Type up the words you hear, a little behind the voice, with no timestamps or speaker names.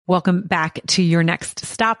Welcome back to your next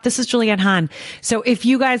stop. This is Juliette Hahn. So if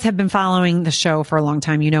you guys have been following the show for a long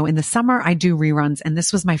time, you know, in the summer, I do reruns, and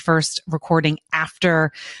this was my first recording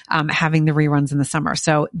after having the reruns in the summer.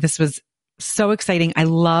 So this was so exciting. I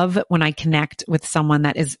love when I connect with someone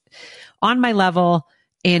that is on my level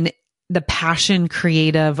in the passion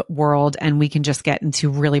creative world, and we can just get into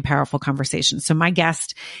really powerful conversations. So my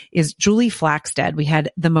guest is Julie Flakstad. We had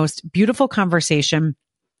the most beautiful conversation.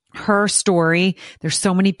 Her story, there's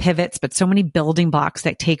so many pivots, but so many building blocks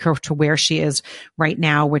that take her to where she is right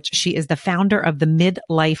now, which she is the founder of the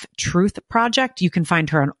Midlife Truth Project. You can find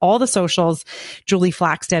her on all the socials, Julie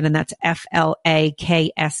Flakstad, and that's Flakstad,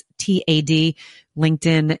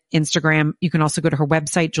 LinkedIn, Instagram. You can also go to her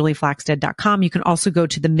website, julieflakstad.com. You can also go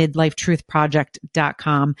to the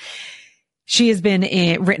midlifetruthproject.com. She has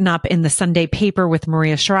been written up in the Sunday paper with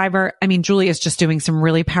Maria Shriver. I mean, Julie is just doing some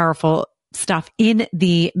really powerful stuff in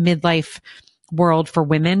the midlife world for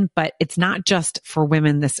women, but it's not just for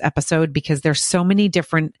women this episode, because there's so many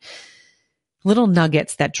different little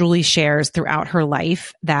nuggets that Julie shares throughout her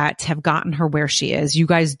life that have gotten her where she is. You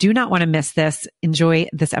guys do not want to miss this. Enjoy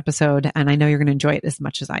this episode, and I know you're going to enjoy it as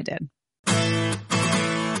much as I did.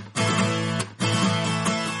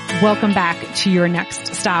 Welcome back to your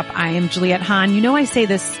next stop. I am Juliette Hahn. You know, I say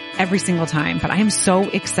this every single time, but I am so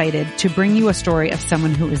excited to bring you a story of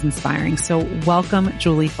someone who is inspiring. So welcome,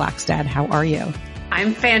 Julie Flakstad. How are you?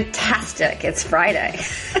 I'm fantastic. It's Friday.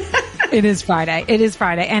 It is Friday. It is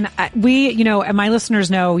Friday. And we, you know, and my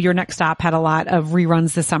listeners know your next stop had a lot of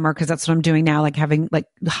reruns this summer, because that's what I'm doing now, like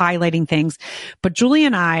highlighting things. But Julie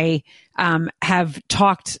and I have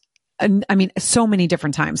talked, I mean, so many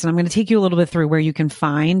different times. And I'm going to take you a little bit through where you can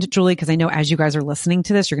find Julie, because I know as you guys are listening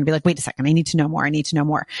to this, you're going to be like, wait a second, I need to know more. I need to know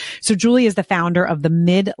more. So Julie is the founder of the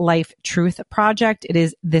Midlife Truth Project. It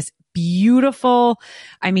is this beautiful,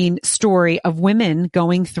 story of women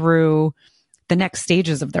going through the next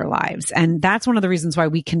stages of their lives. And that's one of the reasons why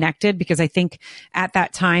we connected, because I think at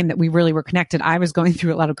that time that we really were connected, I was going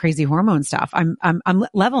through a lot of crazy hormone stuff. I'm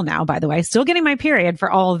level now, by the way, still getting my period for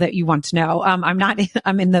all that you want to know.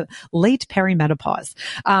 I'm in the late perimenopause,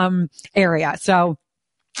 area. So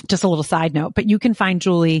just a little side note, but you can find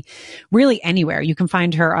Julie really anywhere. You can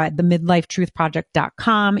find her at the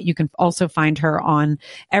midlifetruthproject.com. You can also find her on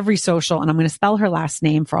every social, and I'm going to spell her last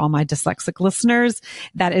name for all my dyslexic listeners.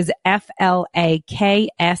 That is Flakstad.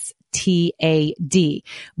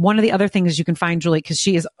 One of the other things you can find Julie, because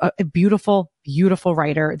she is a beautiful, beautiful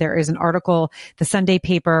writer. There is an article, the Sunday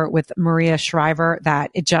paper with Maria Shriver,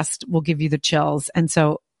 that it just will give you the chills. And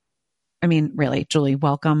so, really, Julie,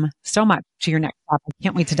 welcome so much to your next topic. I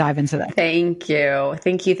can't wait to dive into that. Thank you.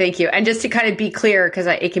 Thank you. Thank you. And just to kind of be clear, because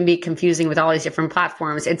it can be confusing with all these different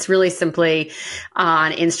platforms, it's really simply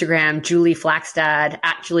on Instagram, Julie Flakstad,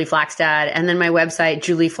 at Julie Flakstad, and then my website,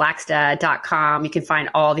 julieflakstad.com. You can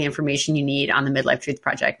find all the information you need on the Midlife Truth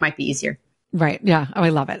Project. Might be easier. Right. Yeah. Oh, I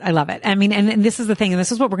love it. I love it. And this is the thing, and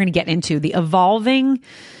this is what we're going to get into, the evolving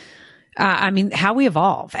how we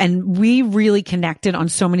evolve. And we really connected on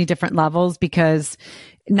so many different levels, because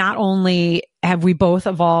not only have we both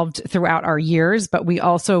evolved throughout our years, but we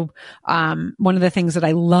also, one of the things that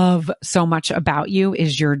I love so much about you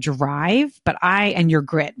is your drive, and your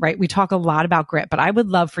grit, right? We talk a lot about grit, but I would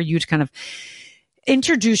love for you to kind of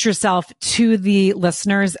introduce yourself to the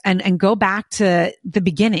listeners and go back to the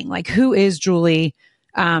beginning. Like, who is Julie?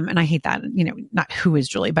 And I hate that, not who is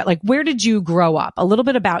Julie, but like, where did you grow up? A little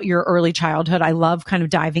bit about your early childhood. I love kind of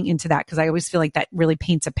diving into that, because I always feel like that really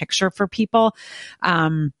paints a picture for people.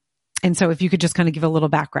 And so if you could just kind of give a little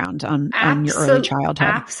background on your early childhood.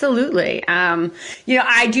 Absolutely.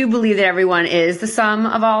 I do believe that everyone is the sum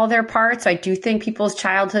of all their parts. I do think people's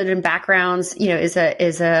childhood and backgrounds, is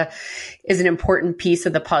an important piece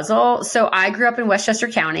of the puzzle. So I grew up in Westchester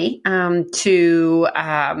County, to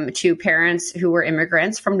parents who were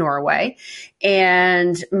immigrants from Norway.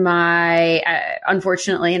 And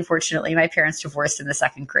unfortunately, my parents divorced in the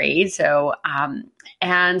second grade. So,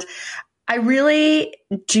 and I really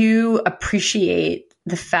do appreciate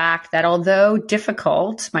the fact that although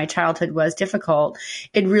difficult, my childhood was difficult,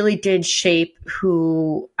 it really did shape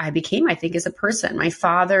who I became, I think, as a person. My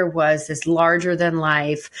father was this larger than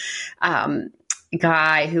life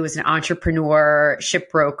guy who was an entrepreneur,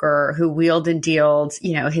 shipbroker, who wheeled and dealed,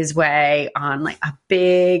 his way on like a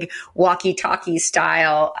big walkie-talkie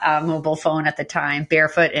style mobile phone at the time,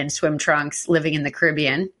 barefoot in swim trunks, living in the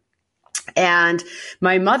Caribbean. And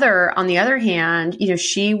my mother, on the other hand,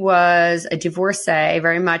 she was a divorcee,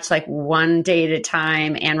 very much like One Day at a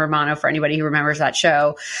Time, Anne Romano, for anybody who remembers that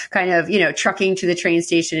show, kind of, trucking to the train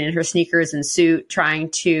station in her sneakers and suit, trying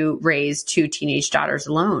to raise two teenage daughters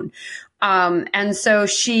alone. And so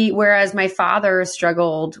whereas my father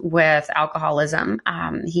struggled with alcoholism,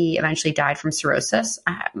 he eventually died from cirrhosis.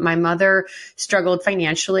 My mother struggled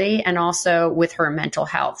financially and also with her mental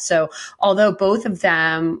health. So although both of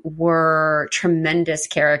them were tremendous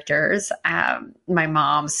characters, my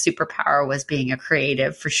mom's superpower was being a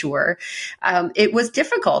creative for sure. It was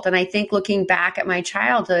difficult. And I think looking back at my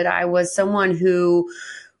childhood, I was someone who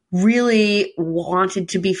really wanted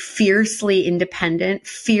to be fiercely independent,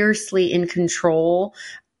 fiercely in control,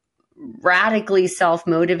 radically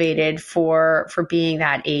self-motivated for being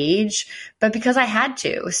that age, but because I had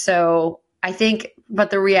to. So I think, but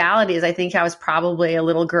the reality is I think I was probably a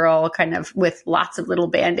little girl kind of with lots of little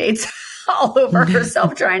Band-Aids all over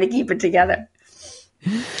herself trying to keep it together.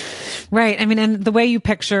 Right. I mean, and the way you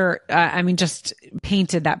picture, just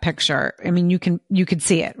painted that picture. I mean, you could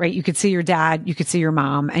see it, right? You could see your dad, you could see your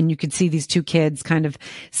mom, and you could see these two kids kind of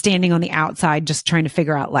standing on the outside, just trying to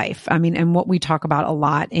figure out life. I mean, and what we talk about a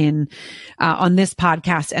lot on this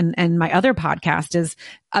podcast and my other podcast is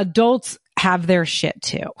adults have their shit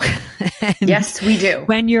too. Yes, we do.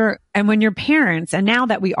 When you're parents, and now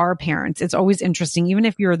that we are parents, it's always interesting, even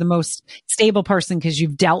if you're the most stable person because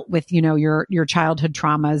you've dealt with, your childhood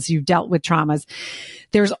traumas, you've dealt with traumas,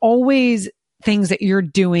 there's always things that you're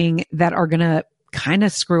doing that are going to kind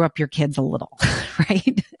of screw up your kids a little,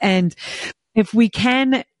 right? And if we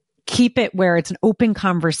can keep it where it's an open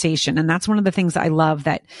conversation. And that's one of the things I love,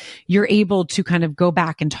 that you're able to kind of go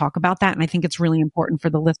back and talk about that. And I think it's really important for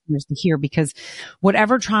the listeners to hear, because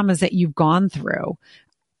whatever traumas that you've gone through,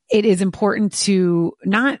 it is important to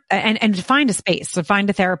not, and to find a space. So find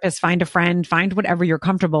a therapist, find a friend, find whatever you're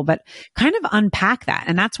comfortable, but kind of unpack that.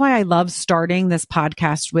 And that's why I love starting this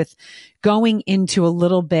podcast with going into a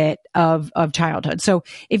little bit of childhood. So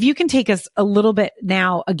if you can take us a little bit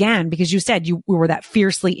now, again, because you said you were that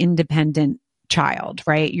fiercely independent child,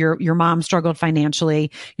 right? Your mom struggled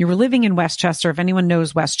financially. You were living in Westchester. If anyone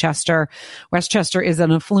knows Westchester is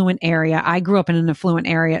an affluent area. I grew up in an affluent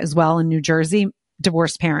area as well in New Jersey.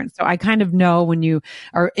 Divorced parents. So I kind of know when you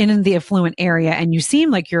are in the affluent area and you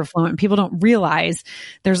seem like you're affluent, and people don't realize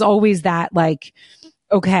there's always that like,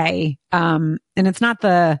 okay. And it's not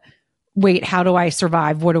the wait, how do I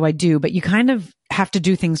survive? What do I do? But you kind of have to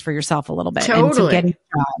do things for yourself a little bit. Totally. And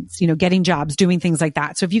so getting jobs, doing things like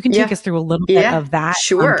that. So if you can take us through a little bit of that.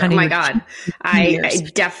 Sure. Oh my God. I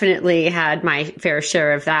definitely had my fair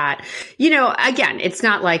share of that. Again, it's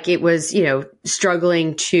not like it was,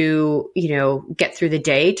 struggling to, get through the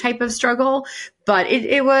day type of struggle, but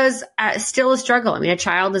it was still a struggle. I mean, a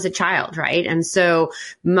child is a child, right? And so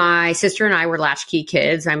my sister and I were latchkey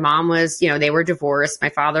kids. My mom was, they were divorced. My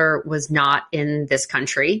father was not in this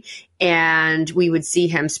country, and we would see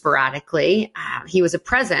him sporadically. He was a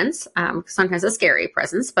presence, sometimes a scary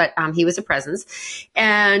presence, but he was a presence.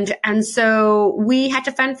 And so we had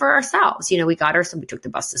to fend for ourselves. We took the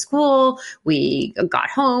bus to school. We got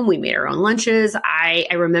home. We made our own lunches. I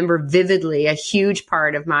remember vividly a huge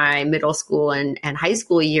part of my middle school and high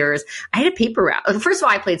school years. I had a paper route. First of all,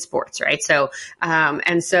 I played sports, right? So,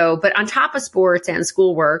 but on top of sports and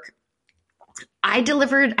schoolwork, I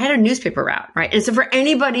had a newspaper route, right? And so for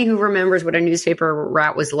anybody who remembers what a newspaper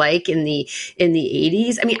route was like in the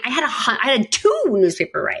 80s, I mean, I had 2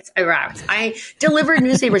 newspaper routes. I delivered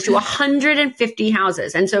newspapers to 150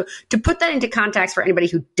 houses. And so to put that into context for anybody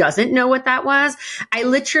who doesn't know what that was, I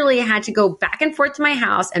literally had to go back and forth to my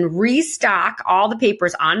house and restock all the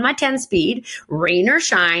papers on my 10-speed, rain or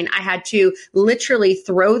shine. I had to literally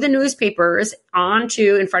throw the newspapers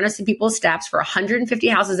in front of some people's steps for 150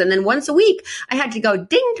 houses. And then once a week, I had to go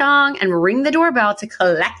ding dong and ring the doorbell to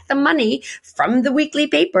collect the money from the weekly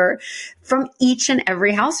paper from each and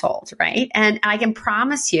every household, right? And I can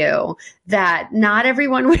promise you that not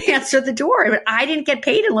everyone would answer the door, but I didn't get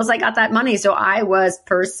paid unless I got that money. So I was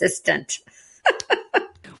persistent.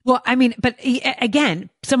 Well, I mean, but again,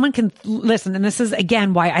 someone can listen, and this is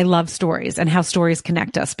again why I love stories and how stories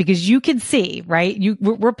connect us, because you can see, right?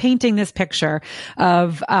 We're painting this picture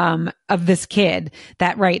of this kid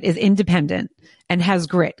that, right, is independent and has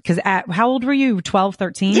grit. Because how old were you? 12,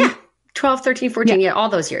 13? Yeah, 12, 13, 14. Yeah, all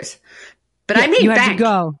those years. But I made bank.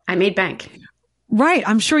 I made bank. Right.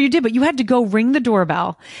 I'm sure you did, but you had to go ring the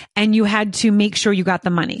doorbell and you had to make sure you got the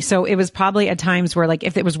money. So it was probably at times where, like,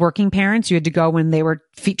 if it was working parents, you had to go when they were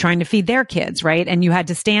trying to feed their kids, right? And you had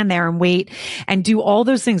to stand there and wait and do all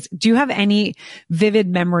those things. Do you have any vivid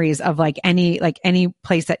memories of any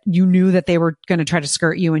place that you knew that they were going to try to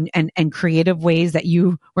skirt you and creative ways that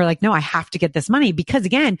you were like, no, I have to get this money? Because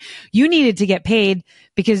again, you needed to get paid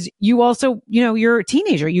because you also, you're a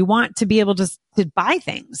teenager. You want to be able to buy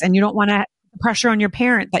things and you don't want to pressure on your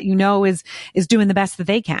parent that is doing the best that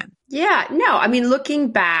they can. Yeah, no, I mean,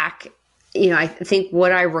 looking back, I think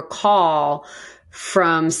what I recall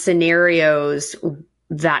from scenarios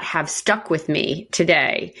that have stuck with me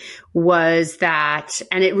today was that,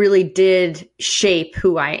 and it really did shape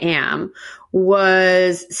who I am,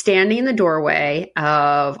 was standing in the doorway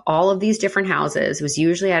of all of these different houses. It was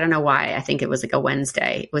usually, I don't know why, I think it was like a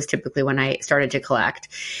Wednesday. It was typically when I started to collect.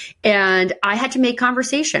 And I had to make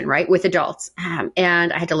conversation, right, with adults.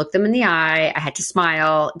 And I had to look them in the eye. I had to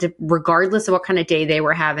smile, regardless of what kind of day they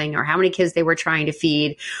were having or how many kids they were trying to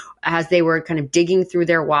feed, as they were kind of digging through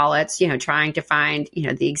their wallets, trying to find,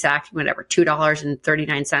 the exact, whatever,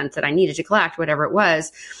 $2.39 that I needed to collect, whatever it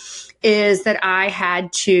was, is that I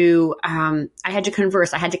had to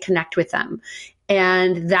converse. I had to connect with them.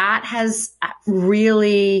 And that has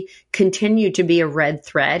really continued to be a red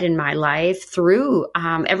thread in my life through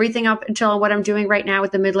everything up until what I'm doing right now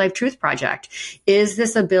with the Midlife Truth Project, is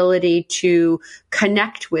this ability to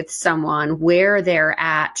connect with someone where they're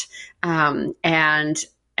at, and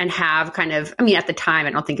have kind of, at the time, I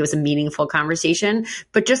don't think it was a meaningful conversation,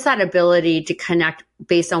 but just that ability to connect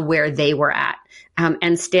based on where they were at,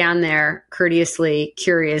 and stand there courteously,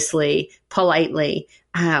 curiously, politely,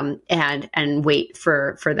 and wait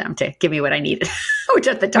for them to give me what I needed, which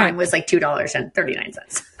at the time was like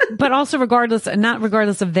 $2.39. But also not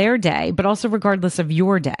regardless of their day, but also regardless of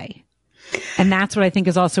your day. And that's what I think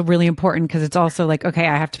is also really important, because it's also like, okay,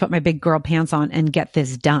 I have to put my big girl pants on and get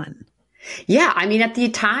this done. Yeah. At the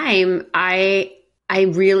time, I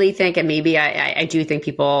really think, and maybe I do think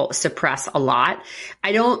people suppress a lot.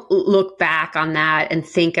 I don't look back on that and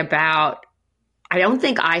think about, I don't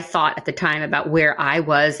think I thought at the time about where I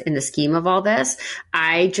was in the scheme of all this.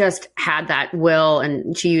 I just had that will,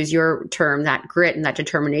 and to use your term, that grit and that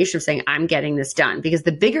determination of saying, I'm getting this done. Because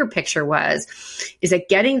the bigger picture is that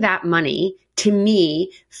getting that money to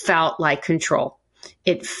me felt like control.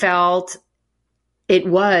 It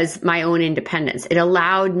was my own independence. It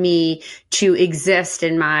allowed me to exist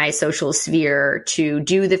in my social sphere, to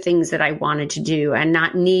do the things that I wanted to do and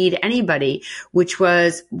not need anybody, which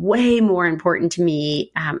was way more important to me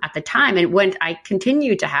at the time. And when I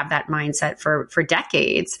continued to have that mindset for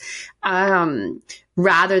decades,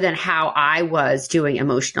 rather than how I was doing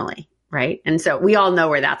emotionally. Right. And so we all know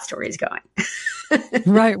where that story is going.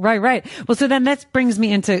 Right. Well, so then that brings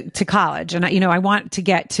me into college. And I want to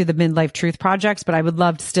get to the Midlife Truth Projects, but I would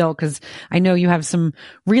love to still, because I know you have some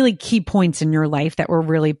really key points in your life that were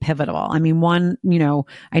really pivotal. One,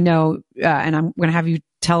 I know, and I'm going to have you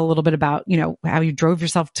tell a little bit about, how you drove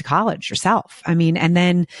yourself to college yourself. And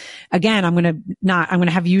then again, I'm going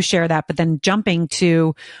to have you share that, but then jumping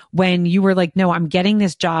to when you were like, no, I'm getting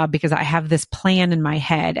this job because I have this plan in my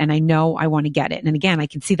head and I know I want to get it. And again, I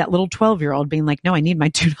can see that little 12-year-old being like, no, I need my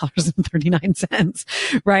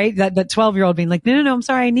 $2.39, right? That 12-year-old being like, no, I'm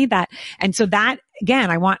sorry, I need that. And so that,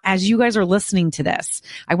 again, I want, as you guys are listening to this,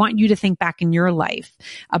 I want you to think back in your life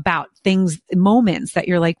about moments that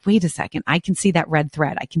you're like, wait a second, I can see that red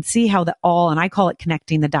thread. I can see how and I call it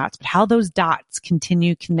connecting the dots, but how those dots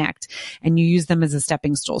continue to connect and you use them as a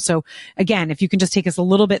stepping stool. So again, if you can just take us a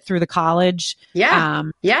little bit through the college. Yeah.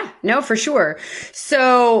 No, for sure.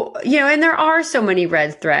 So, and there are so many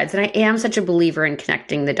red threads, and I am such a believer in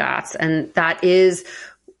connecting the dots. And that is,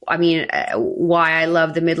 why I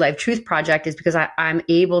love the Midlife Truth Project, is because I'm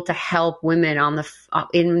able to help women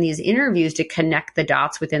in these interviews to connect the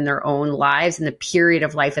dots within their own lives and the period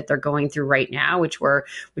of life that they're going through right now, which we're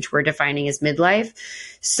defining as midlife.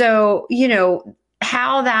 So,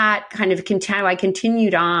 how that kind of how I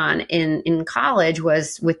continued on in college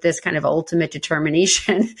was with this kind of ultimate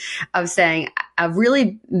determination of saying,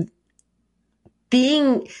 really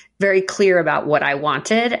being very clear about what I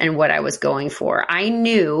wanted and what I was going for. I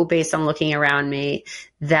knew, based on looking around me,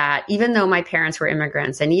 that even though my parents were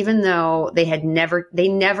immigrants and even though they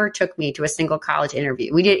never took me to a single college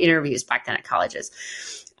interview. We did interviews back then at colleges,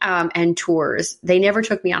 and tours. They never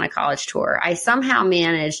took me on a college tour. I somehow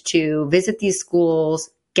managed to visit these schools,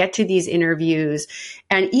 get to these interviews,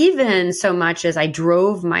 and even so much as I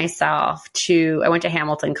drove myself I went to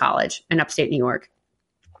Hamilton College in upstate New York.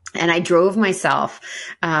 And I drove myself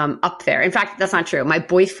up there. In fact, that's not true. My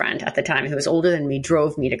boyfriend at the time, who was older than me,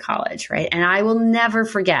 drove me to college, right? And I will never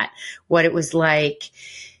forget what it was like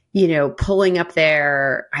pulling up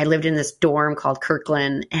there. I lived in this dorm called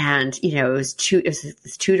Kirkland, and, it was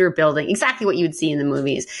this Tudor building, exactly what you would see in the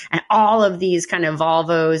movies. And all of these kind of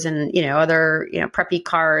Volvos and, other, preppy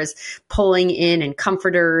cars pulling in, and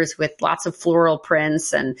comforters with lots of floral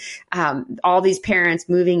prints, and all these parents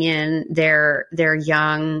moving in their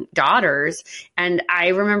young daughters. And I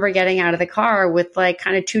remember getting out of the car with like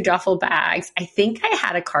kind of 2 duffel bags. I think I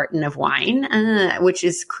had a carton of wine, which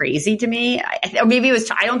is crazy to me. Or maybe it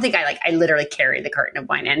was, I don't think I literally carried the carton of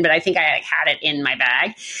wine in, but I think I had it in my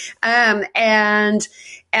bag.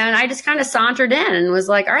 And I just kind of sauntered in and was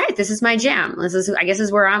like, all right, this is my jam.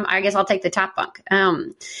 I guess I'll take the top bunk.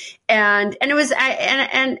 And it was,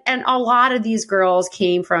 and a lot of these girls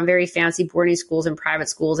came from very fancy boarding schools and private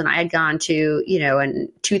schools. And I had gone to, a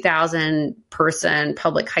 2,000 person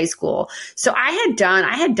public high school. So I had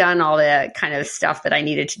done all the kind of stuff that I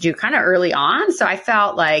needed to do kind of early on. So I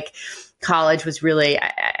felt like college was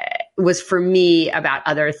was for me about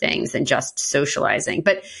other things than just socializing.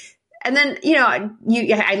 And then,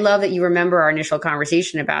 I love that you remember our initial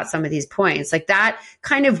conversation about some of these points, like that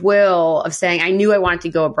kind of will of saying, I knew I wanted to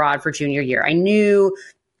go abroad for junior year. I knew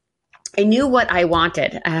what I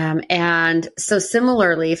wanted. And so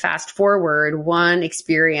similarly, fast forward, one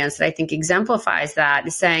experience that I think exemplifies that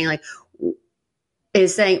is saying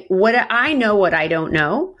what I know, what I don't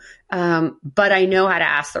know. But I know how to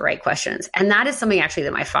ask the right questions. And that is something actually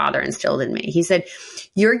that my father instilled in me. He said,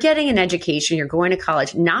 you're getting an education, you're going to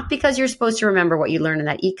college, not because you're supposed to remember what you learned in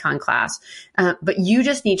that econ class, but you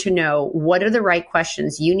just need to know what are the right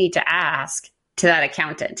questions you need to ask to that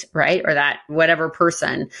accountant, right? Or that whatever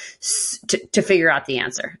person to figure out the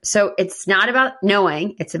answer. So it's not about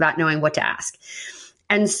knowing, it's about knowing what to ask.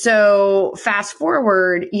 And so fast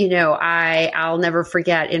forward, I'll never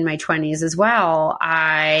forget in my 20s as well,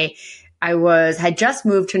 I had just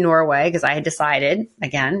moved to Norway because I had decided,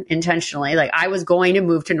 again, intentionally, like I was going to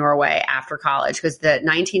move to Norway after college because the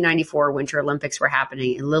 1994 Winter Olympics were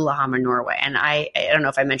happening in Lillehammer, Norway. And I don't know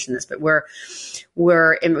if I mentioned this, but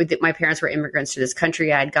my parents were immigrants to this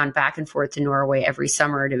country. I had gone back and forth to Norway every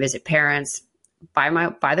summer to visit parents.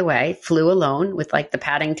 By the way, flew alone with like the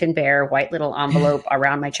Paddington Bear white little envelope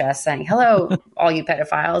around my chest saying, hello, all you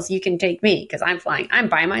pedophiles, you can take me because I'm flying. I'm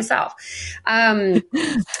by myself.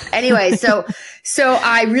 Anyway, so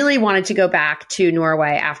I really wanted to go back to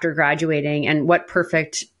Norway after graduating, and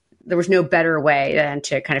there was no better way than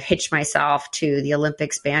to kind of hitch myself to the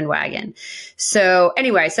Olympics bandwagon. So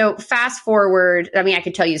anyway, so fast forward, I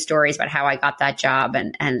could tell you stories about how I got that job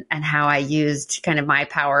and how I used kind of my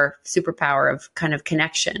superpower of kind of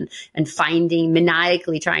connection and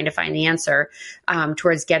maniacally trying to find the answer,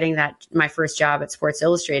 towards getting my first job at Sports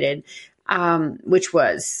Illustrated, which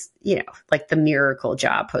was, like the miracle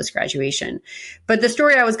job post-graduation. But the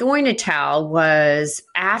story I was going to tell was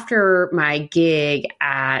after my gig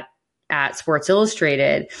at Sports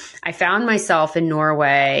Illustrated, I found myself in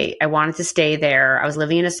Norway. I wanted to stay there. I was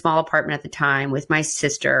living in a small apartment at the time with my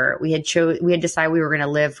sister. We had decided we were going to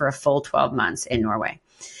live for a full 12 months in Norway.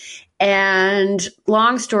 And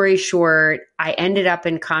long story short, I ended up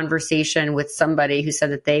in conversation with somebody who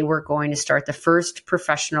said that they were going to start the first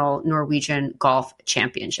professional Norwegian golf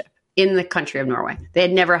championship in the country of Norway. They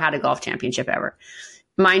had never had a golf championship ever.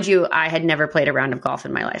 Mind you, I had never played a round of golf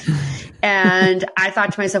in my life. And I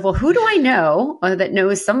thought to myself, well, who do I know that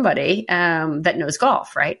knows somebody that knows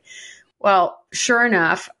golf, right? Well, sure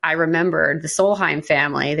enough, I remembered the Solheim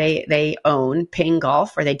family. They own Ping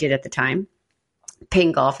Golf, or they did at the time.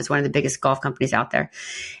 Ping Golf is one of the biggest golf companies out there.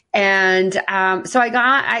 And so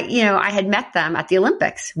I had met them at the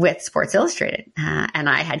Olympics with Sports Illustrated, and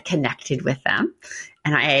I had connected with them.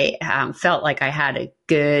 And I felt like I had a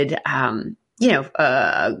good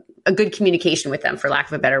a good communication with them, for lack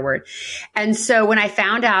of a better word. And so when I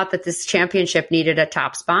found out that this championship needed a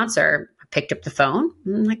top sponsor, I picked up the phone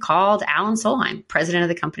and I called Alan Solheim, president of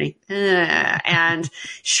the company. And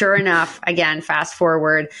sure enough, again, fast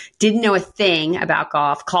forward, didn't know a thing about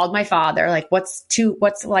golf, called my father, like, what's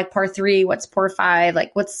like par 3, what's par 5,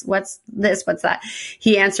 like what's this, what's that?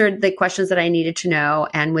 He answered the questions that I needed to know.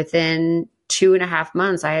 And within 2.5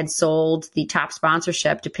 months, I had sold the top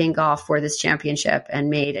sponsorship to Ping Golf for this championship and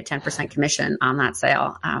made a 10% commission on that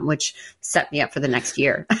sale, which set me up for the next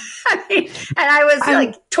year. And I was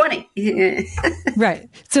like 20. Right.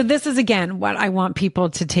 So this is, again, what I want people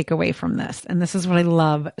to take away from this. And this is what I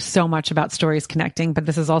love so much about Stories Connecting. But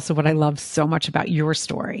this is also what I love so much about your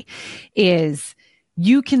story is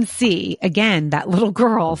you can see, again, that little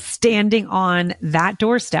girl standing on that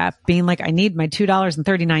doorstep being like, I need my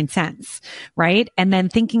 $2.39, right? And then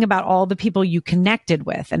thinking about all the people you connected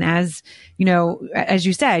with. And as you know, as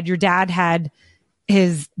you said, your dad had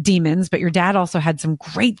his demons, but your dad also had some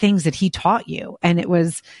great things that he taught you. And it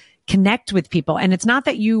was connect with people. And it's not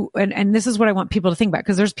that and this is what I want people to think about,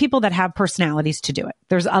 because there's people that have personalities to do it.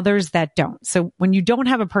 There's others that don't. So when you don't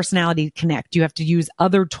have a personality to connect, you have to use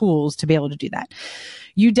other tools to be able to do that.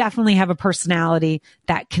 You definitely have a personality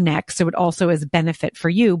that connects. So it also is a benefit for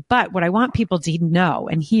you. But what I want people to know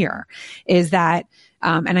and hear is that,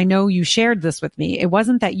 and I know you shared this with me, it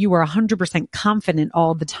wasn't that you were 100% confident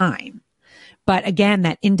all the time. But again,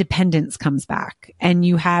 that independence comes back and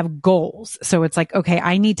you have goals. So it's like, okay,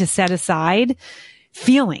 I need to set aside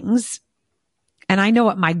feelings and I know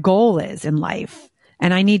what my goal is in life.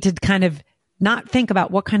 And I need to kind of not think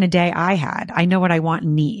about what kind of day I had. I know what I want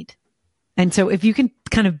and need. And so if you can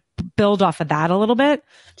kind of build off of that a little bit.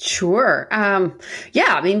 Sure.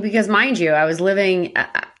 Yeah. I mean, because mind you,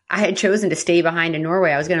 I had chosen to stay behind in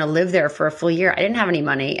Norway. I was going to live there for a full year. I didn't have any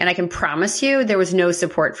money. And I can promise you there was no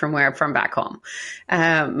support from back home.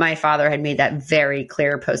 My father had made that very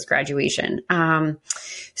clear post-graduation.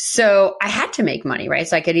 So I had to make money, right?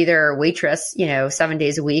 So I could either waitress, 7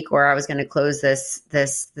 days a week, or I was going to close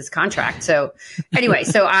this contract. So anyway,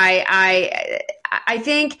 so I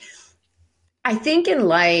think in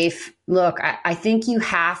life, look, I think you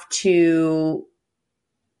have to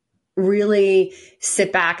really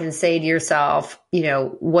sit back and say to yourself,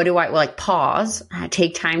 what do I like? Pause,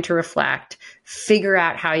 take time to reflect, figure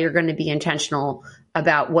out how you're going to be intentional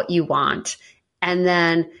about what you want. And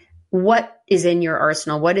then what is in your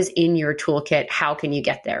arsenal? What is in your toolkit? How can you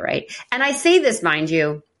get there? Right. And I say this, mind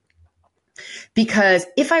you, because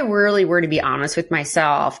if I really were to be honest with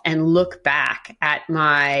myself and look back at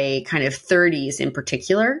my kind of 30s in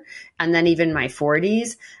particular, and then even my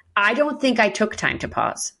 40s, I don't think I took time to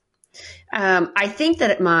pause. I think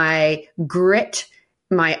that my grit,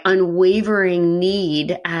 my unwavering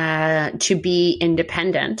need to be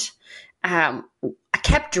independent,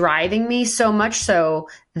 kept driving me so much so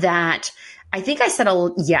that I think I said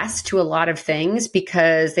yes to a lot of things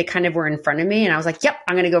because they kind of were in front of me, and I was like, "Yep,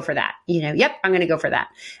 I'm going to go for that." Yep, I'm going to go for that.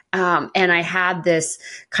 And I had this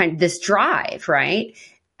drive, right?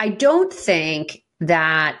 I don't think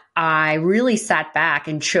that I really sat back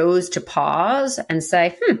and chose to pause and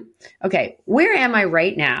say, okay, where am I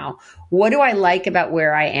right now? What do I like about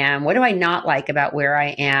where I am? What do I not like about where I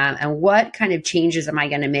am? And what kind of changes am I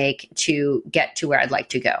going to make to get to where I'd like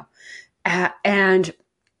to go? And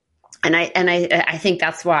I think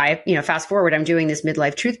that's why, fast forward, I'm doing this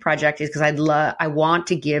Midlife Truth Project is because I want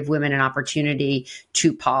to give women an opportunity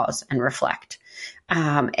to pause and reflect.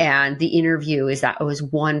 And the interview was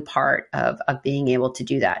one part of being able to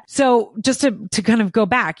do that. So just to kind of go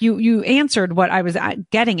back, you answered what I was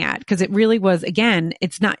getting at, because it really was, again,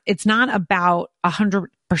 it's not about 100%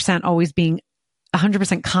 always being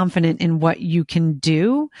 100% confident in what you can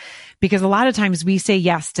do, because a lot of times we say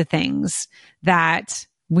yes to things that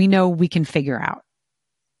we know we can figure out.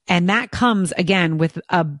 And that comes again with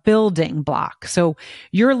a building block. So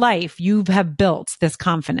your life, you have built this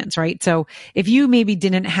confidence, right? So if you maybe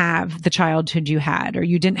didn't have the childhood you had, or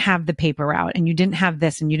you didn't have the paper route, and you didn't have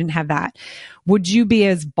this and you didn't have that, would you be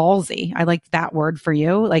as ballsy? I like that word for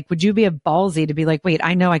you. Like, would you be a ballsy to be like, wait,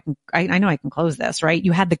 I know I can close this, right?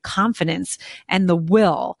 You had the confidence and the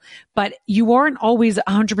will, but you weren't always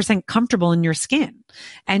 100% comfortable in your skin.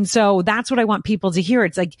 And so that's what I want people to hear.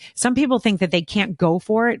 It's like, some people think that they can't go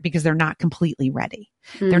for it because they're not completely ready.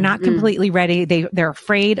 They're not completely ready. They're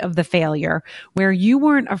afraid of the failure, where you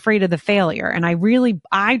weren't afraid of the failure. And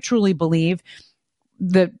I truly believe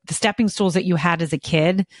the stepping stools that you had as a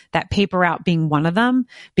kid, that paper route being one of them,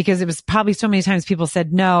 because it was probably so many times people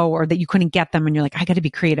said no, or that you couldn't get them. And you're like, I got to be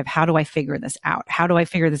creative. How do I figure this out? How do I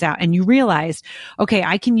figure this out? And you realized, okay,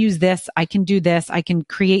 I can use this. I can do this. I can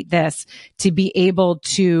create this to be able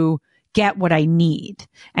to get what I need.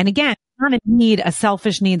 And again, not a need, a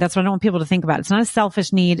selfish need. That's what I want people to think about. It's not a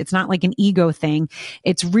selfish need. It's not like an ego thing.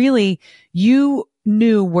 It's really, you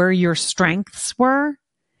knew where your strengths were,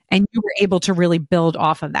 and you were able to really build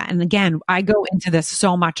off of that. And again, I go into this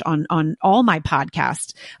so much on all my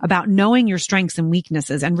podcasts about knowing your strengths and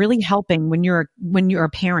weaknesses, and really helping when you're a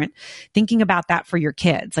parent, thinking about that for your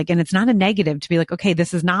kids. Like, and it's not a negative to be like, okay,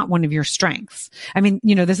 this is not one of your strengths. I mean,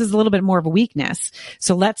 this is a little bit more of a weakness.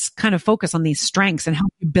 So let's kind of focus on these strengths and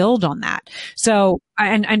help you build on that. So,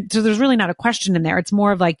 and so there's really not a question in there. It's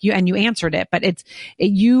more of like you answered it, but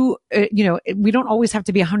we don't always have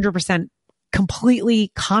to be 100%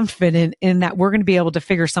 completely confident in that we're going to be able to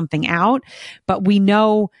figure something out, but we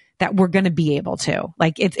know that we're going to be able to.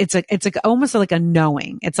 Like, it's like almost like a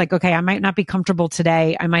knowing. It's like, okay, I might not be comfortable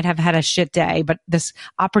today. I might have had a shit day, but this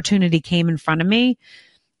opportunity came in front of me.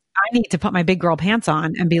 I need to put my big girl pants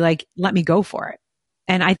on and be like, let me go for it.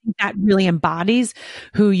 And I think that really embodies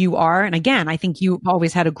who you are. And again, I think you've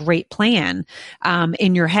always had a great plan,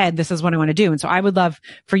 in your head. This is what I want to do. And so I would love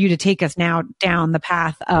for you to take us now down the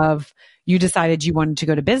path of, you decided you wanted to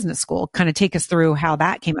go to business school. Kind of take us through how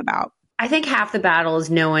that came about. I think half the battle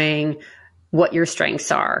is knowing what your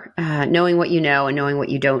strengths are, knowing what you know and knowing what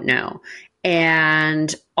you don't know.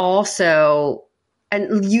 And also,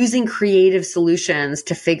 and using creative solutions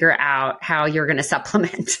to figure out how you're going to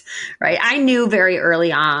supplement, right? I knew very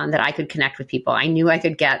early on that I could connect with people. I knew I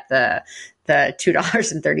could get the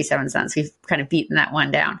 $2.37. We've kind of beaten that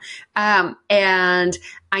one down. And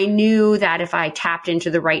I knew that if I tapped into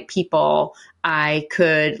the right people, I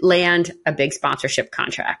could land a big sponsorship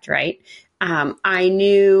contract, right? I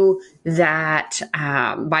knew that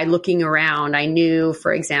by looking around, I knew,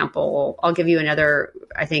 for example, I'll give you another,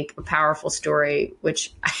 I think, powerful story,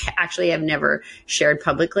 which I actually have never shared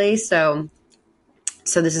publicly. So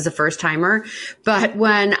this is a first timer. But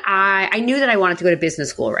when I knew that I wanted to go to business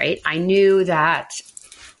school, right? I knew that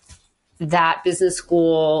business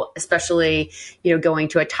school, especially, going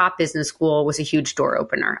to a top business school, was a huge door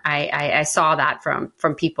opener. I saw that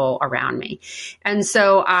from people around me. And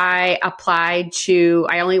so I applied to,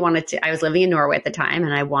 I was living in Norway at the time,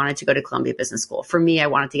 and I wanted to go to Columbia Business School. For me, I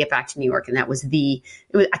wanted to get back to New York, and that was at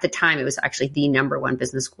the time, it was actually the number one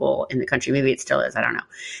business school in the country. Maybe it still is. I don't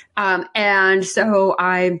know. And so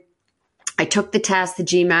I took the test, the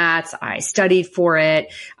GMATs, I studied for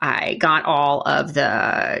it. I got all of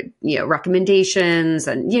the, recommendations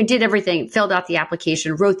and, did everything, filled out the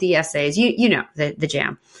application, wrote the essays, the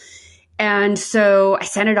jam. And so I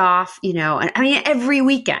sent it off, and I mean, every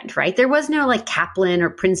weekend, right? There was no like Kaplan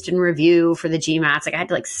or Princeton review for the GMATs. Like I had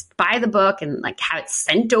to buy the book and have it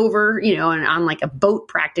sent over, and on a boat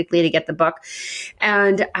practically to get the book.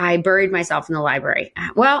 And I buried myself in the library.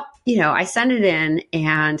 Well, I sent it in,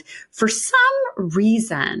 and for some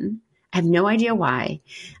reason, I have no idea why,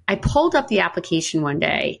 I pulled up the application one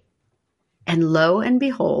day, and lo and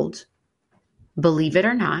behold, believe it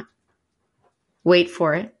or not, wait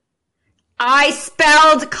for it, I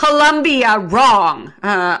spelled Columbia wrong.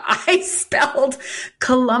 I spelled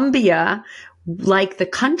Columbia like the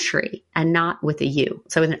country and not with a U.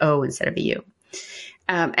 So with an O instead of a U.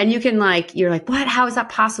 And you can you're like, what? How is that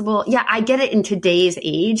possible? Yeah, I get it in today's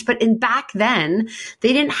age, but back then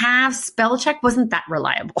they didn't have spell check, wasn't that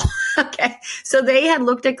reliable. Okay. So they had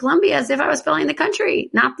looked at Columbia as if I was spelling the country,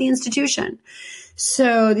 not the institution.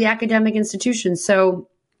 So the academic institution. So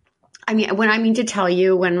when to tell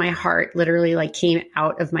you, when my heart literally came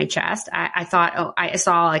out of my chest, I thought, I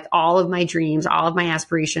saw all of my dreams, all of my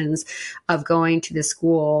aspirations of going to the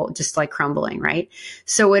school just crumbling, right?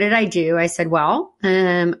 So what did I do? I said, well,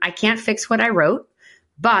 I can't fix what I wrote,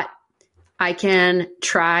 but I can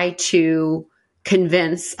try to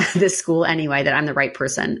convince this school anyway that I'm the right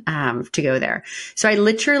person to go there. So I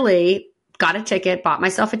literally got a ticket, bought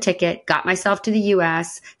myself a ticket, got myself to the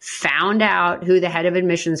US, found out who the head of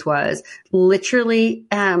admissions was, literally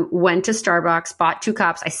went to Starbucks, bought 2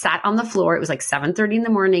 cups. I sat on the floor. It was 7:30 in the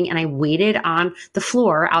morning, and I waited on the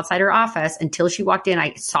floor outside her office until she walked in.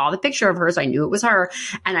 I saw the picture of her, so I knew it was her.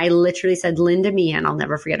 And I literally said, Linda Meehan, I'll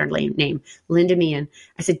never forget her name, Linda Meehan.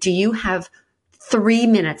 I said, do you have 3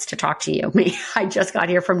 minutes to talk to you? I just got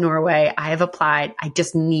here from Norway. I have applied. I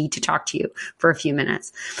just need to talk to you for a few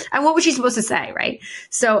minutes. And what was she supposed to say, right?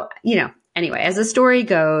 So, anyway, as the story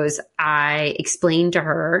goes, I explained to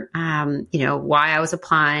her, why I was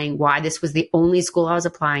applying, why this was the only school I was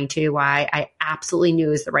applying to, why I absolutely knew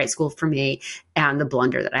it was the right school for me, and the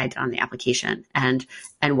blunder that I had done on the application, and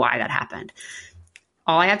why that happened.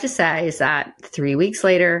 All I have to say is that 3 weeks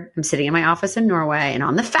later, I'm sitting in my office in Norway, and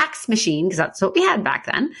on the fax machine, because that's what we had back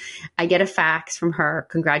then, I get a fax from her.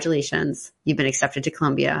 Congratulations, you've been accepted to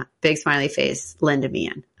Columbia. Big smiley face, Linda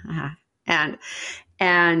Meehan.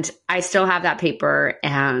 And I still have that paper.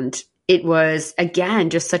 And it was, again,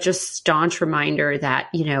 just such a staunch reminder that,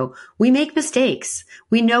 we make mistakes.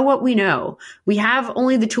 We know what we know. We have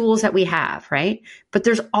only the tools that we have, right? But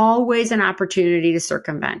there's always an opportunity to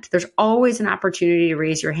circumvent. There's always an opportunity to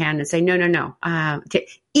raise your hand and say, no. To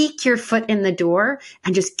eke your foot in the door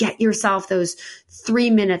and just get yourself those 3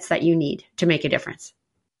 minutes that you need to make a difference.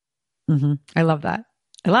 Mm-hmm. I love that.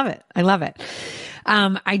 I love it.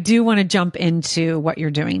 I do want to jump into what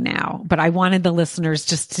you're doing now, but I wanted the listeners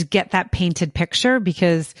just to get that painted picture,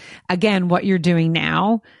 because again, what you're doing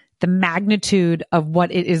now the magnitude of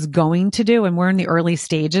what it is going to do. And we're in the early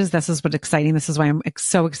stages. This is what's exciting. This is why I'm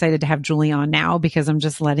so excited to have Julie on now, because I'm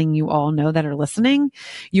just letting you all know that are listening.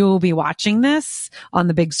 You will be watching this on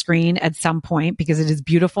the big screen at some point because it is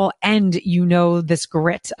beautiful. And you know, this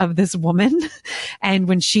grit of this woman. And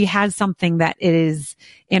when she has something that is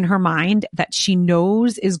in her mind that she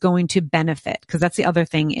knows is going to benefit, because that's the other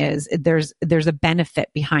thing is there's a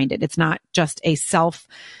benefit behind it. It's not just a self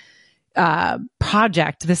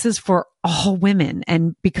project. This is for all women.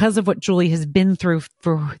 And because of what Julie has been through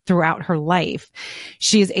throughout her life,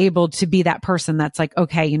 she is able to be that person that's like,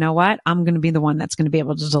 okay, you know what? I'm going to be the one that's going to be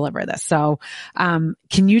able to deliver this. So,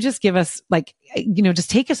 can you just give us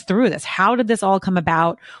just take us through this? How did this all come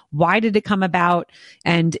about? Why did it come about?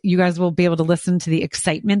 And you guys will be able to listen to the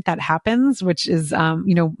excitement that happens, which is,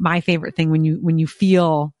 my favorite thing when you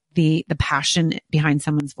feel the passion behind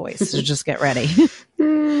someone's voice. So just get ready.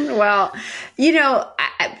 Well,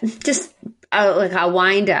 I'll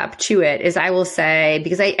wind up to it is I will say,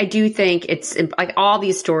 because I do think it's like all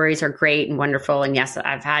these stories are great and wonderful. And yes,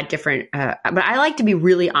 I've had different, but I like to be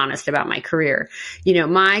really honest about my career.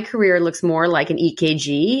 My career looks more like an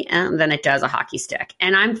EKG than it does a hockey stick.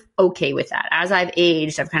 And I'm okay with that. As I've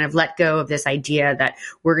aged, I've kind of let go of this idea that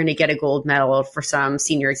we're going to get a gold medal for some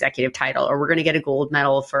senior executive title, or we're going to get a gold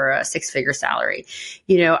medal for a 6-figure salary.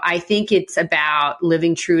 I think it's about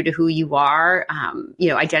living true to who you are,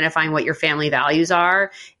 identifying what your family values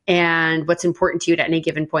are and what's important to you at any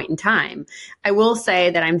given point in time. I will say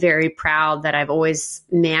that I'm very proud that I've always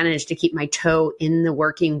managed to keep my toe in the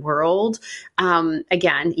working world.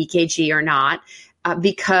 Again, EKG or not,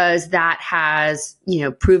 because that has,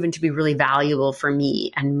 proven to be really valuable for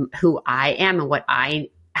me and who I am and what I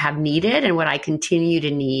have needed and what I continue to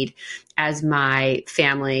need as my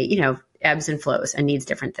family, ebbs and flows and needs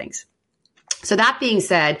different things. So that being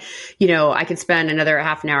said, I could spend another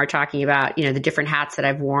half an hour talking about, the different hats that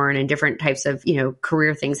I've worn and different types of,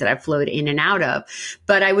 career things that I've flowed in and out of.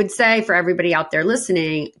 But I would say for everybody out there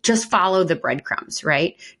listening, just follow the breadcrumbs,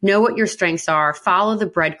 right? Know what your strengths are, follow the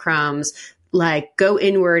breadcrumbs. Like go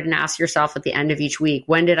inward and ask yourself at the end of each week,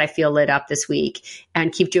 when did I feel lit up this week?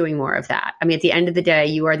 And keep doing more of that. I mean, at the end of the day,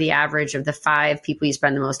 you are the average of the 5 people you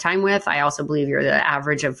spend the most time with. I also believe you're the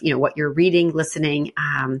average of, what you're reading, listening,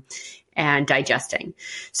 and digesting.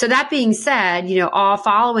 So that being said, all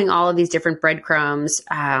following all of these different breadcrumbs,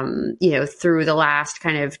 through the last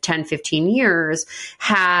kind of 10, 15 years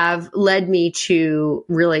have led me to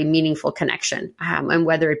really meaningful connection. And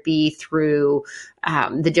whether it be through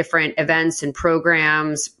the different events and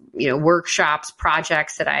programs, workshops,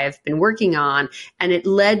 projects that I have been working on, and it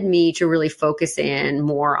led me to really focus in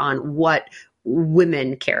more on what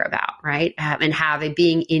women care about, right? And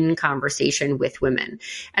being in conversation with women.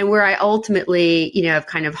 And where I ultimately, have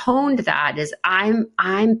kind of honed that is I'm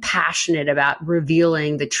passionate about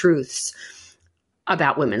revealing the truths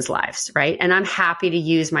about women's lives, right? And I'm happy to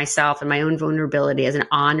use myself and my own vulnerability as an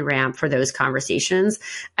on-ramp for those conversations.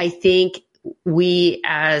 I think we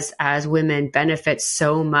as women benefit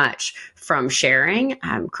so much from sharing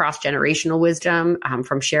cross-generational wisdom,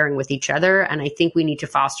 from sharing with each other. And I think we need to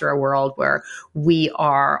foster a world where we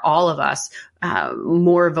are, all of us,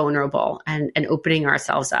 more vulnerable and opening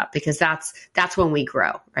ourselves up, because that's when we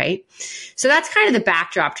grow, right? So that's kind of the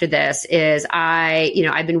backdrop to this is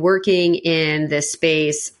I've been working in this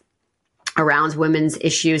space around women's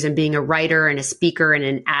issues and being a writer and a speaker and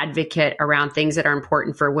an advocate around things that are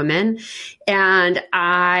important for women. And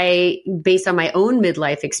based on my own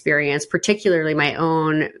midlife experience, particularly my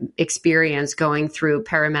own experience going through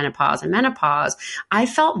perimenopause and menopause, I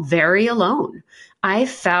felt very alone. I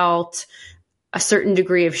felt a certain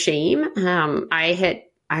degree of shame. I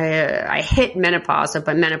hit menopause. So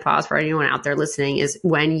by menopause, for anyone out there listening, is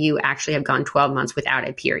when you actually have gone 12 months without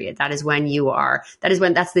a period. That's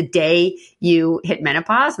the day you hit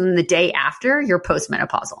menopause, and the day after you're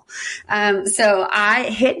postmenopausal. So I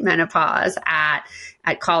hit menopause at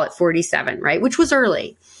call it 47, right? Which was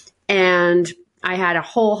early. And I had a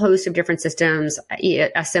whole host of different symptoms.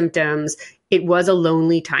 It was a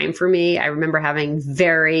lonely time for me. I remember having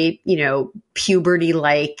very,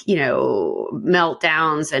 puberty-like,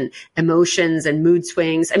 meltdowns and emotions and mood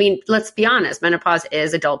swings. I mean, let's be honest, menopause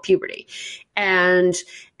is adult puberty. And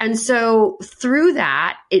so through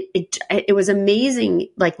that, it was amazing.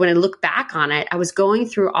 Like when I look back on it, I was going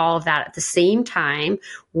through all of that at the same time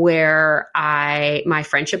where my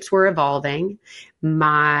friendships were evolving,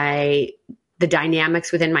 the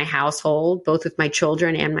dynamics within my household, both with my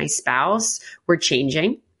children and my spouse, were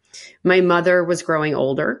changing. My mother was growing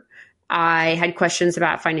older. I had questions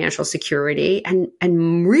about financial security. And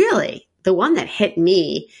really, the one that hit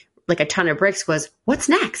me like a ton of bricks was, what's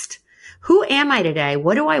next? Who am I today?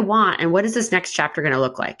 What do I want? And what is this next chapter going to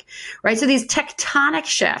look like? Right. So these tectonic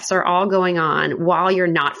shifts are all going on while you're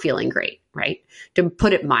not feeling great, right? To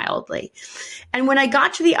put it mildly. And when I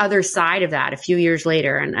got to the other side of that a few years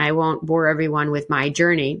later, and I won't bore everyone with my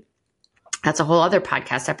journey, that's a whole other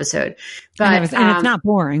podcast episode. But and it's not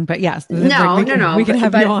boring, but yes. No. We can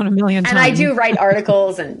have you on a million times. And I do write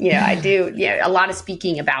articles and, I do a lot of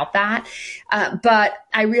speaking about that. But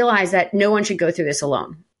I realized that no one should go through this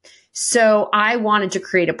alone. So I wanted to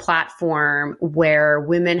create a platform where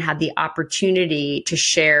women had the opportunity to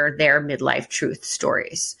share their midlife truth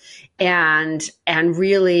stories and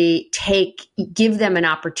really give them an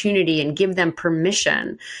opportunity and give them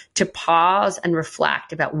permission to pause and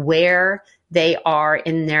reflect about where they are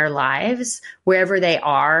in their lives, wherever they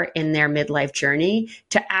are in their midlife journey,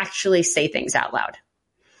 to actually say things out loud.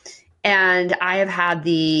 And I have had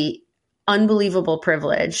the unbelievable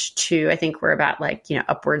privilege to, I think we're about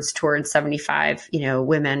upwards towards 75,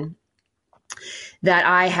 women that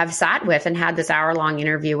I have sat with and had this hour-long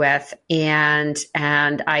interview with, and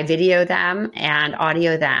I video them and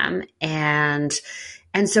audio them. And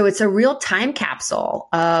so it's a real time capsule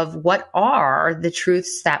of what are the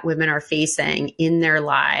truths that women are facing in their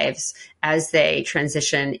lives as they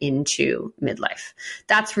transition into midlife.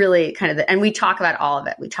 That's really kind of and we talk about all of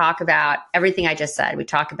it. We talk about everything I just said. We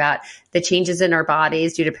talk about the changes in our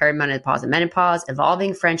bodies due to perimenopause and menopause,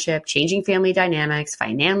 evolving friendship, changing family dynamics,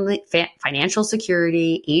 financial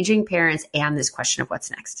security, aging parents, and this question of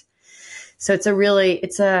what's next. So it's a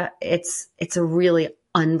really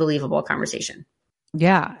unbelievable conversation.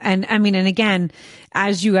 Yeah. And I mean, and again,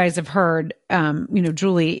 as you guys have heard,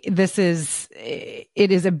 Julie, it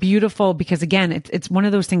is a beautiful, because again, it's one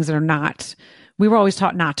of those things that we were always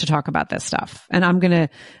taught not to talk about this stuff. And I'm going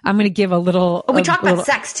to give a little, we talk about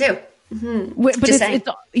sex too. Mm-hmm.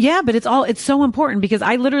 But it's so important, because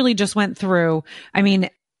I literally just went through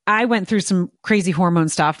some crazy hormone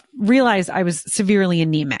stuff, realized I was severely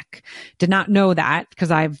anemic, did not know that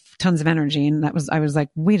because I have tons of energy. And I was like,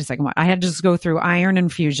 wait a second, what? I had to just go through iron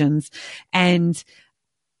infusions. And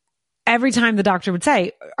every time the doctor would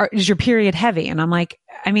say, is your period heavy? And I'm like,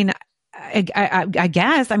 I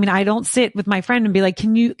guess, I don't sit with my friend and be like,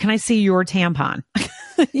 can I see your tampon?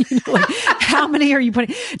 How many are you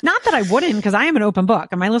putting? Not that I wouldn't, because I am an open book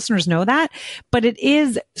and my listeners know that, but it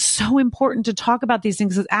is so important to talk about these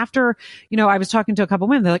things. After, I was talking to a couple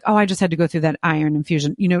women, they're like, oh, I just had to go through that iron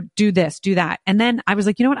infusion, do this, do that. And then I was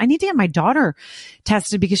like, you know what? I need to get my daughter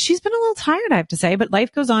tested, because she's been a little tired, I have to say, but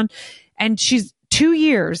life goes on, and she's 2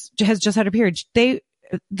 years, has just had a period.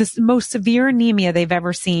 The most severe anemia they've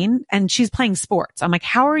ever seen. And she's playing sports. I'm like,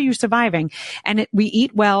 how are you surviving? And we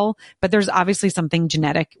eat well, but there's obviously something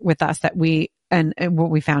genetic with us that and what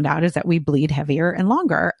we found out is that we bleed heavier and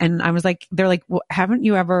longer. And I was like, they're like, well,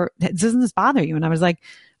 doesn't this bother you? And I was like,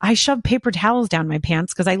 I shove paper towels down my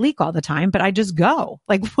pants because I leak all the time, but I just go.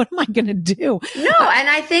 Like, what am I going to do? No. And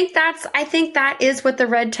I think that is what the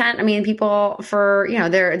red tent, people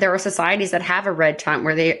there are societies that have a red tent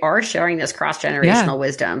where they are sharing this cross-generational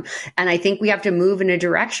wisdom. And I think we have to move in a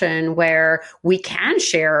direction where we can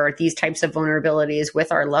share these types of vulnerabilities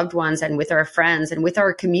with our loved ones and with our friends and with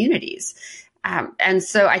our communities. And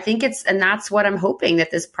so I think that's what I'm hoping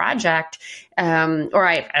that this project, I'm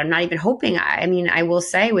not even hoping, I will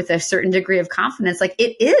say with a certain degree of confidence, like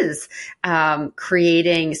it is,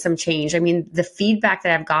 creating some change. The feedback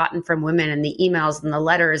that I've gotten from women and the emails and the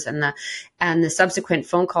letters and the subsequent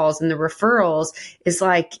phone calls and the referrals is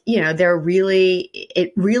like,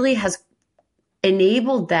 it really has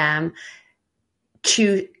enabled them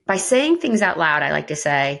to, by saying things out loud, I like to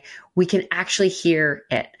say, we can actually hear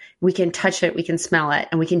it. We can touch it, we can smell it,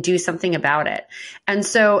 and we can do something about it. And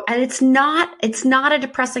it's not a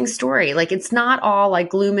depressing story. Like, it's not all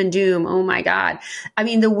like gloom and doom. Oh my God.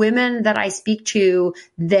 The women that I speak to,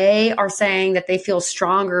 they are saying that they feel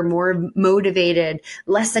stronger, more motivated,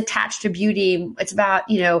 less attached to beauty. It's about,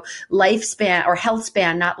 lifespan or health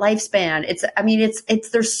span, not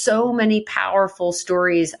lifespan. There's so many powerful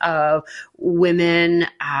stories of women,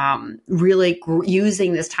 really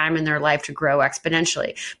using this time in their life to grow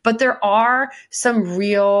exponentially. But there are some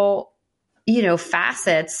real,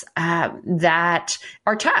 facets that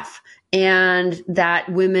are tough, and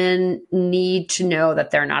that women need to know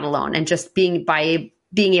that they're not alone. And just being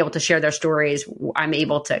able to share their stories, I'm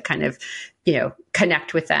able to kind of,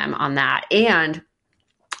 connect with them on that. And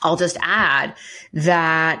I'll just add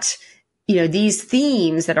that, these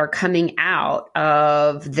themes that are coming out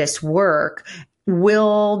of this work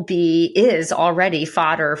is already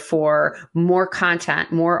fodder for more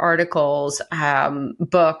content, more articles,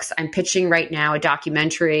 books. I'm pitching right now a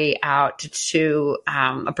documentary out to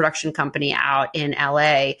a production company out in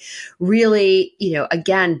LA, really,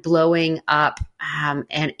 again, blowing up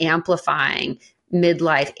and amplifying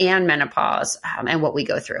midlife and menopause and what we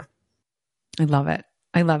go through. I love it.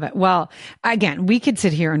 I love it. Well, again, we could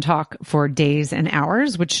sit here and talk for days and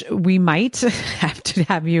hours, which we might have to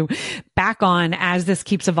have you back on as this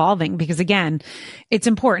keeps evolving, because again, it's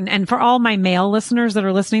important. And for all my male listeners that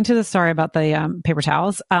are listening to this, sorry about the paper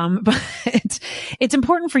towels. But it's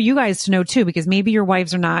important for you guys to know too, because maybe your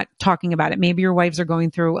wives are not talking about it. Maybe your wives are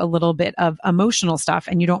going through a little bit of emotional stuff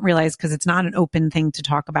and you don't realize because it's not an open thing to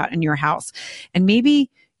talk about in your house. And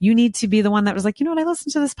maybe you need to be the one that was like, you know what, I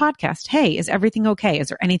listened to this podcast. Hey, is everything okay? Is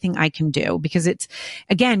there anything I can do? Because it's,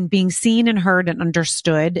 again, being seen and heard and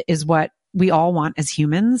understood is what we all want as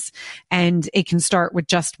humans. And it can start with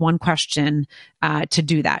just one question to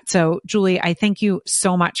do that. So Julie, I thank you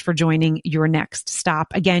so much for joining Your Next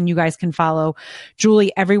Stop. Again, you guys can follow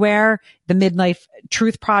Julie everywhere, the Midlife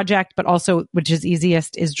Truth Project, but also, which is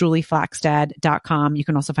easiest, is julieflakstad.com. You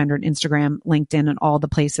can also find her on Instagram, LinkedIn, and all the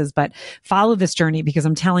places. But follow this journey, because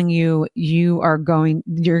I'm telling you, you're going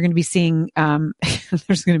to be seeing,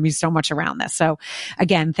 there's going to be so much around this. So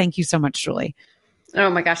again, thank you so much, Julie. Oh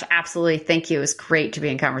my gosh, absolutely. Thank you. It was great to be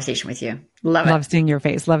in conversation with you. Love it. Love seeing your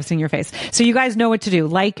face. Love seeing your face. So you guys know what to do.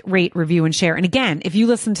 Like, rate, review, and share. And again, if you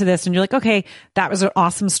listen to this and you're like, okay, that was an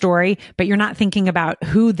awesome story, but you're not thinking about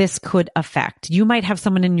who this could affect. You might have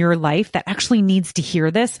someone in your life that actually needs to hear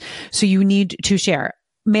this. So you need to share.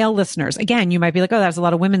 Male listeners, again, you might be like, oh, that's a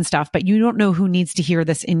lot of women stuff, but you don't know who needs to hear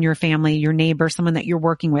this in your family, your neighbor, someone that you're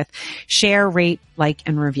working with. Share, rate, like,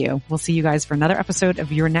 and review. We'll see you guys for another episode of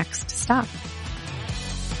Your Next Stop.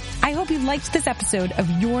 I hope you liked this episode of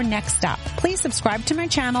Your Next Stop. Please subscribe to my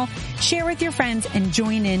channel, share with your friends, and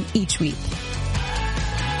join in each week.